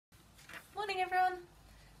Morning everyone.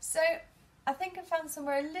 So I think I found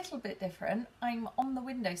somewhere a little bit different. I'm on the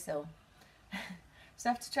windowsill. So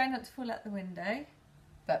I have to try not to fall out the window,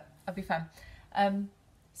 but I'll be fine.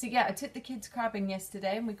 So yeah, I took the kids crabbing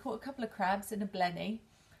yesterday and we caught a couple of crabs in a blenny.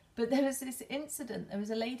 But there was this incident. There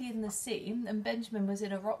was a lady in the sea and Benjamin was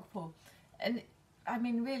in a rock pool. And I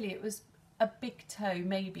mean, really, it was a big toe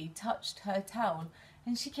maybe touched her towel.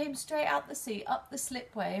 And she came straight out the sea, up the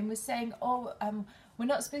slipway, and was saying, we're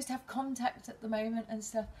not supposed to have contact at the moment and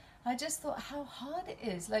stuff. I just thought how hard it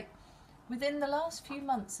is. Like, within the last few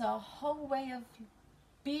months, our whole way of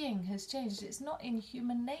being has changed. It's not in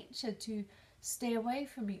human nature to stay away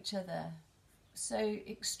from each other so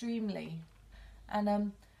extremely.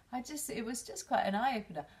 And it was just quite an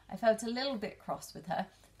eye-opener. I felt a little bit cross with her,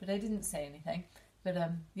 but I didn't say anything. But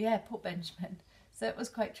yeah, poor Benjamin. So it was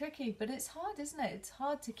quite tricky, but it's hard, isn't it? It's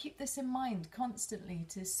hard to keep this in mind constantly,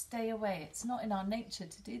 to stay away. It's not in our nature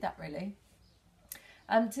to do that, really.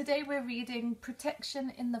 Today we're reading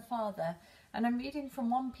Protection in the Father, and I'm reading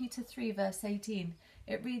from 1 Peter 3 verse 18.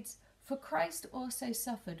 It reads, "For Christ also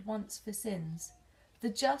suffered once for sins, the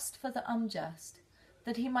just for the unjust,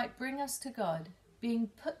 that he might bring us to God, being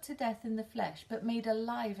put to death in the flesh, but made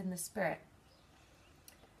alive in the spirit."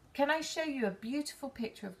 Can I show you a beautiful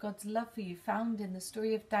picture of God's love for you found in the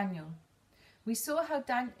story of Daniel? We saw how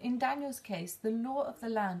in Daniel's case the law of the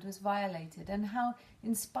land was violated, and how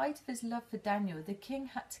in spite of his love for Daniel, the king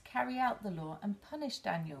had to carry out the law and punish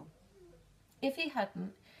Daniel. If he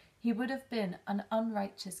hadn't, he would have been an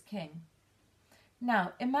unrighteous king.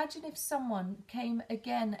 Now imagine if someone came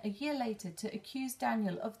again a year later to accuse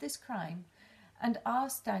Daniel of this crime and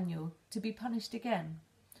asked Daniel to be punished again.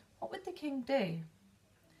 What would the king do?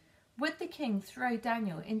 Would the king throw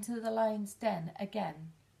Daniel into the lion's den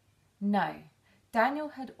again? No. Daniel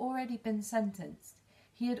had already been sentenced.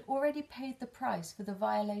 He had already paid the price for the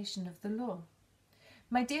violation of the law.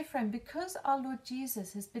 My dear friend, because our Lord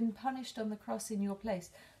Jesus has been punished on the cross in your place,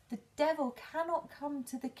 the devil cannot come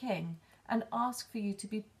to the king and ask for you to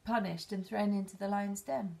be punished and thrown into the lion's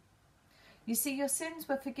den. You see, your sins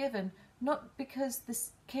were forgiven not because the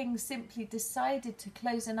king simply decided to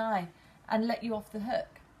close an eye and let you off the hook.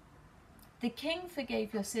 The king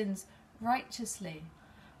forgave your sins righteously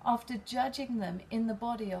after judging them in the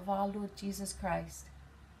body of our Lord Jesus Christ.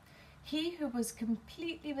 He who was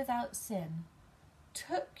completely without sin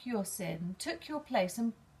took your place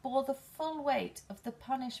and bore the full weight of the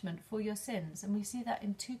punishment for your sins. And we see that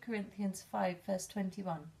in 2 Corinthians 5 verse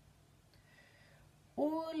 21.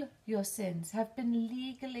 All your sins have been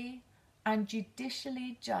legally and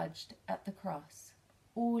judicially judged at the cross.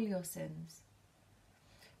 All your sins.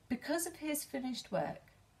 Because of his finished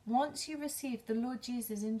work, once you receive the Lord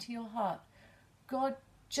Jesus into your heart, God's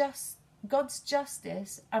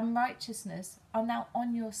justice and righteousness are now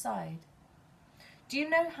on your side. Do you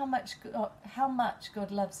know how much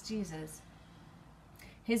God loves Jesus?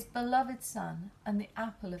 His beloved Son and the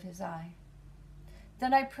apple of his eye.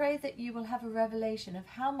 Then I pray that you will have a revelation of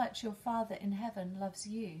how much your Father in heaven loves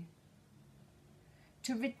you.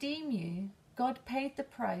 To redeem you, God paid the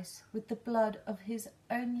price with the blood of his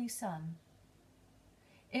only Son.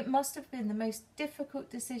 It must have been the most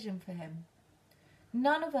difficult decision for him.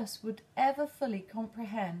 None of us would ever fully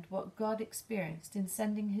comprehend what God experienced in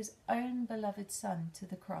sending his own beloved Son to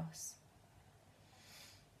the cross.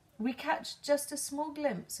 We catch just a small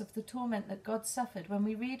glimpse of the torment that God suffered when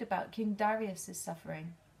we read about King Darius'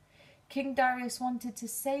 suffering. King Darius wanted to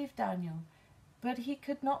save Daniel, but he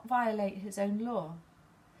could not violate his own law.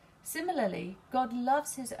 Similarly, God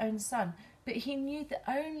loves his own Son, but he knew the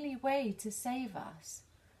only way to save us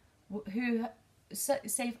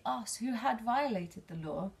who had violated the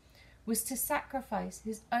law was to sacrifice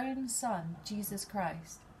his own Son, Jesus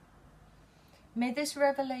Christ. May this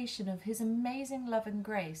revelation of his amazing love and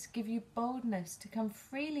grace give you boldness to come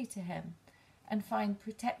freely to him and find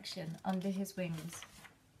protection under his wings.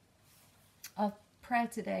 Our prayer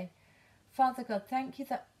today. Father God, thank you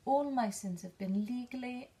that all my sins have been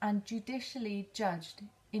legally and judicially judged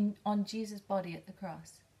on Jesus' body at the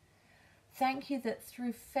cross. Thank you that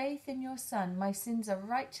through faith in your Son, my sins are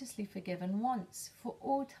righteously forgiven once for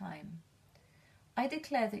all time. I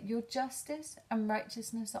declare that your justice and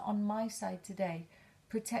righteousness are on my side today,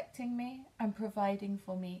 protecting me and providing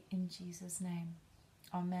for me in Jesus' name.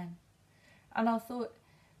 Amen. And our thought,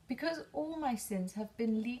 because all my sins have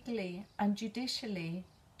been legally and judicially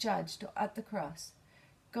judged at the cross,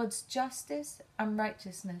 God's justice and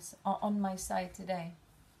righteousness are on my side today.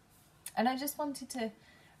 And I just wanted to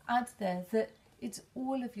add there that it's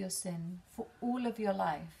all of your sin for all of your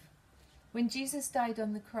life. When Jesus died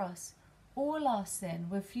on the cross, all our sin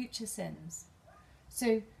were future sins.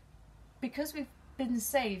 So because we've been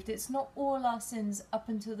saved, it's not all our sins up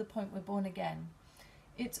until the point we're born again.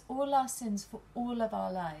 It's all our sins for all of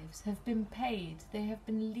our lives have been paid. They have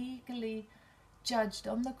been legally judged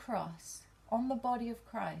on the cross, on the body of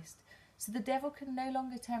Christ. So the devil can no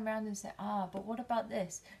longer turn around and say, but what about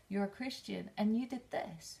this? You're a Christian and you did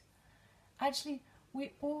this. Actually,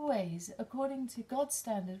 we always, according to God's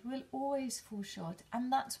standard, will always fall short.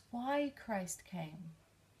 And that's why Christ came.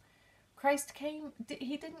 Christ came,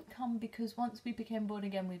 he didn't come because once we became born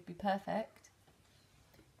again, we'd be perfect.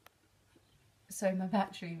 Sorry, my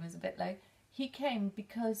battery was a bit low. He came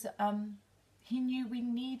because he knew we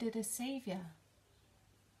needed a saviour.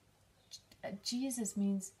 Jesus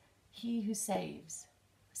means he who saves,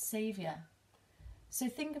 saviour. So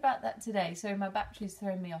think about that today. Sorry, my battery's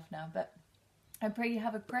throwing me off now, but I pray you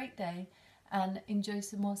have a great day and enjoy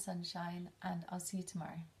some more sunshine, and I'll see you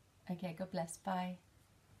tomorrow. Okay, God bless. Bye.